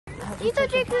Tito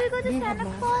Jake, will we go to Santa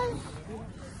Claus?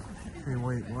 Okay,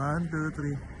 wait. 1, 2,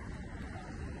 3.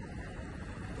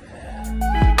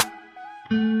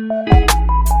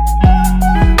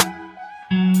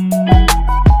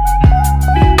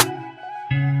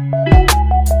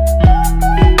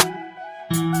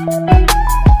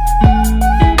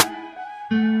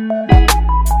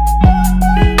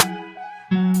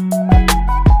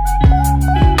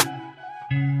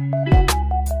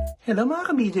 Hello mga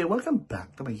ka-BJ! Welcome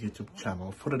back to my YouTube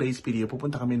channel. For today's video,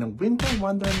 pupunta kami ng Winter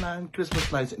Wonderland Christmas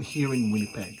lights here in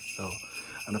Winnipeg. So,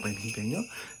 ano pa hinihintay nyo?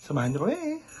 Samahan nyo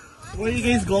kami! Where are you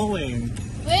guys going?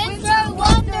 Winter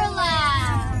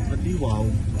Wonderland!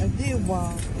 Adiwaw!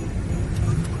 Adiwaw!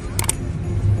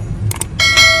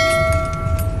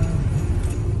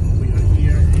 We are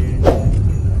here in...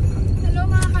 Hello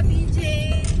mga ka-BJ!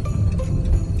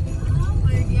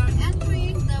 We are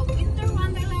entering the Winter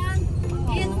Wonderland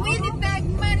in Winnipeg,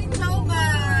 Manitoba!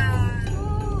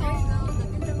 There you go, the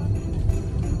Winter Wonderland.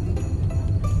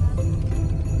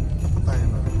 Apa tayo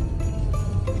na?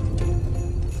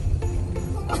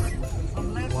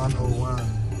 101.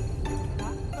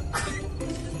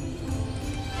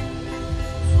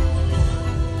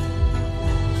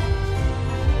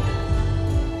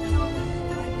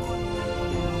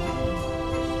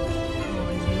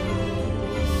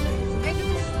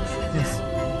 Yes.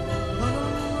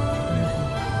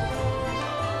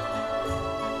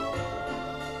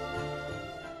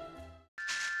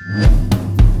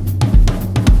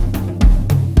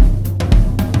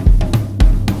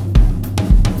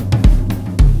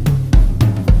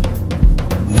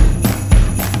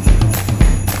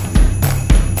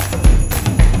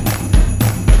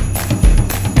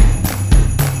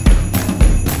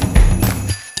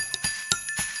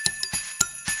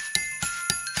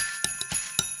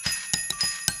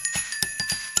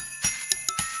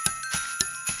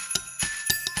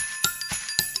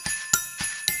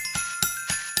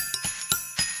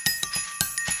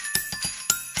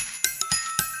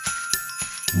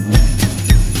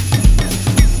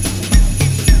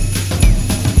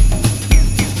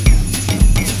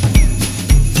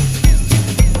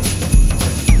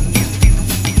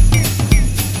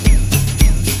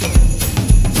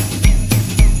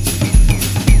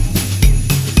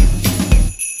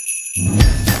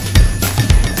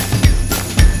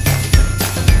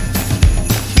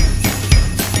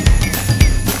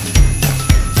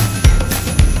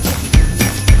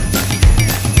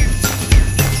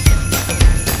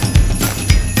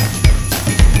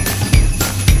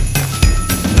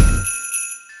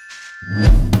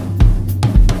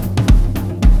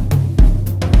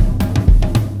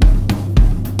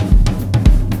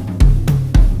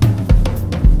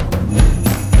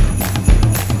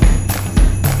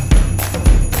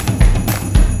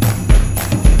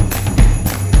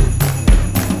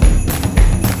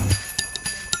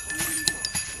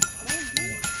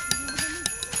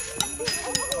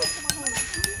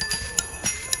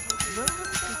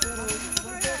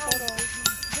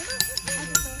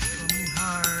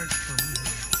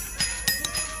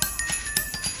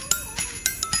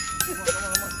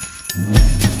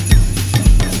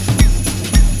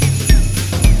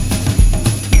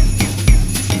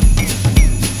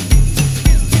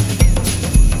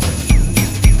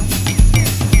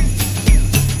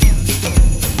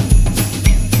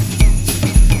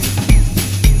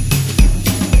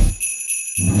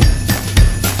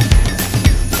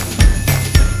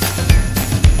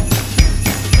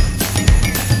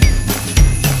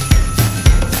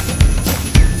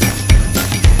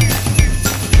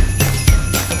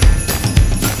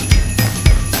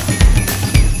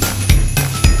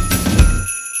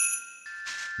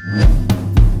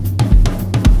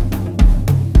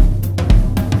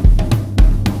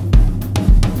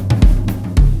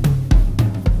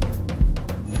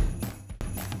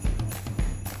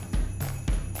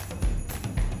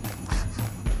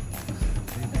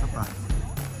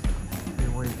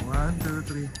 Wait, 1, 2,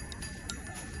 3.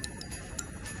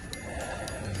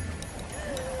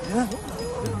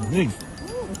 Lamig.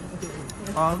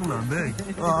 Ang lamig.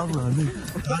 Ang lamig.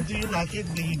 How do you like it,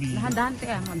 baby? Dahan-dahan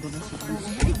kaya mandun na siya.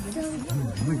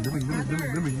 Lamig, lamig, lamig,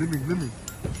 lamig, lamig, lamig, lamig.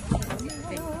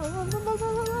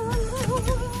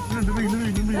 Lamig,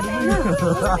 lamig, lamig, lamig.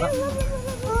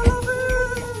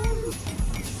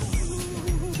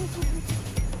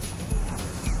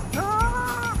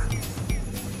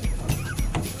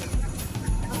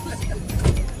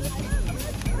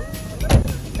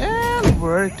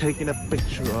 We're taking a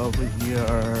picture over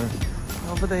here,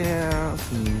 over there.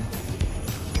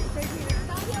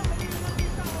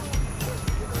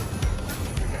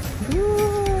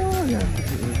 Ooh, yeah,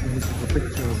 take a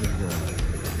picture over here.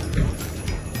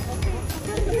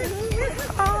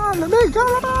 Lamig!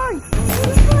 Lamig!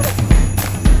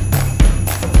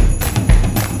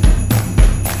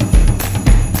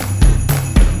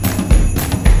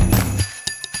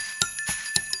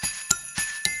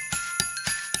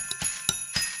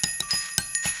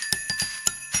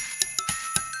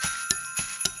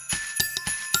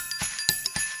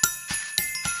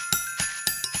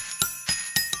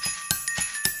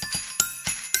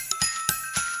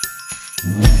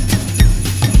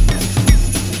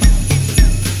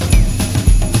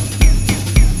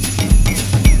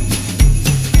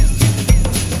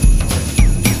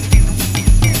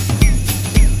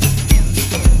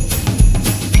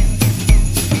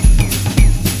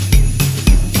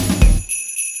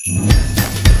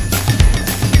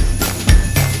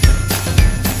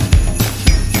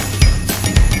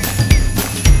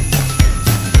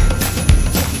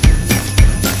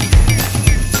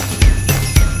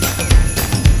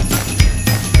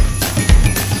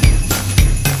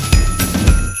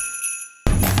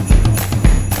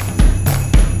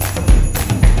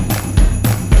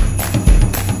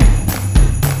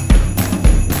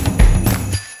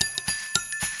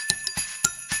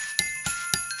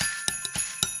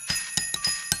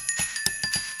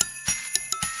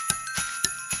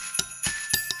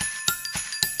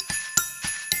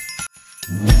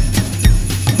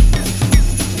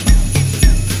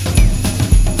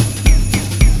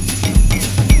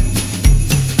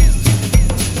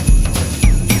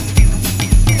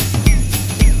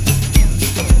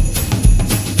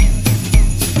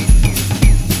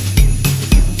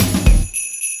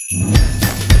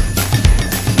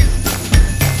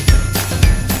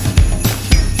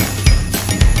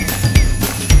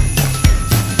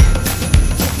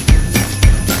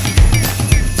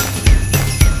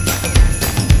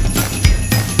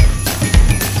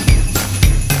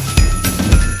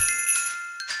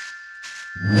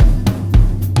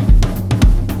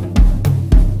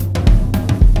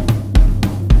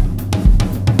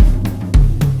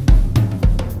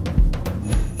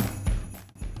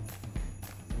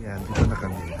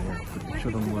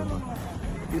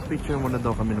 Picture muna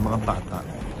daw kami ng mga bata.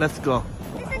 Let's go.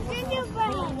 It's a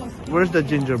gingerbread. Where's the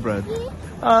gingerbread?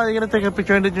 You're gonna take a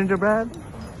picture of the gingerbread?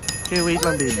 Okay, wait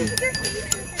lang, baby.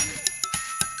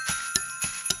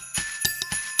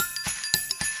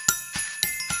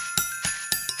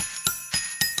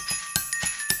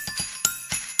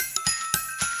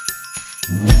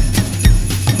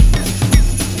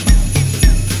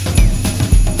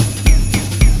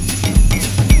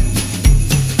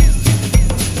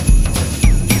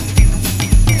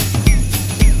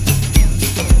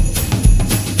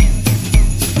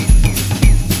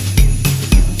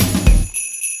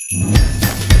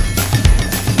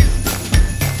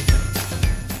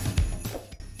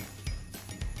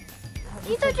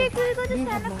 Tito Jake, will we go to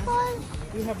Santa Claus?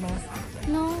 We have mask.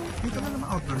 No. Dito na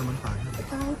naman, outdoor naman tayo.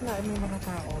 Kahit na may mga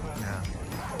tao. Yeah.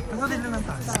 Nasa din na lang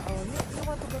tayo.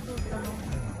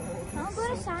 I'll go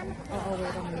to Santa Claus. Oo,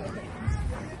 wait a minute.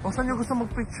 O, saan nyo gusto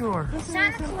mag-picture?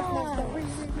 Santa Claus.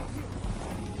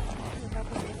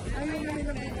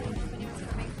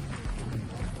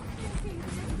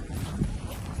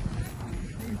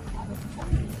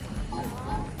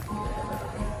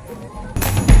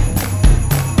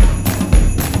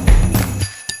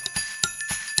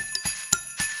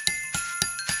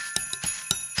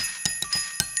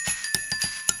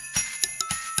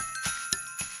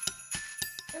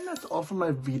 And that's all for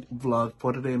my vlog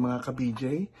for today, mga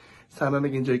ka-BJ. Sana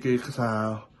nag-enjoy kayo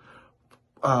sa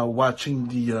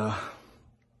watching the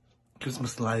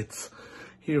Christmas lights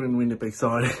here in Winnipeg.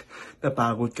 Sorry,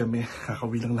 napagod kami.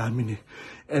 Kakawilang namin eh.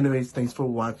 Anyways, thanks for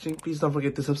watching. Please don't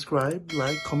forget to subscribe,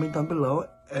 like, comment down below,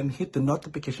 and hit the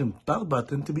notification bell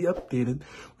button to be updated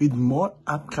with more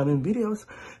upcoming videos.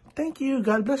 Thank you.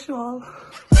 God bless you all.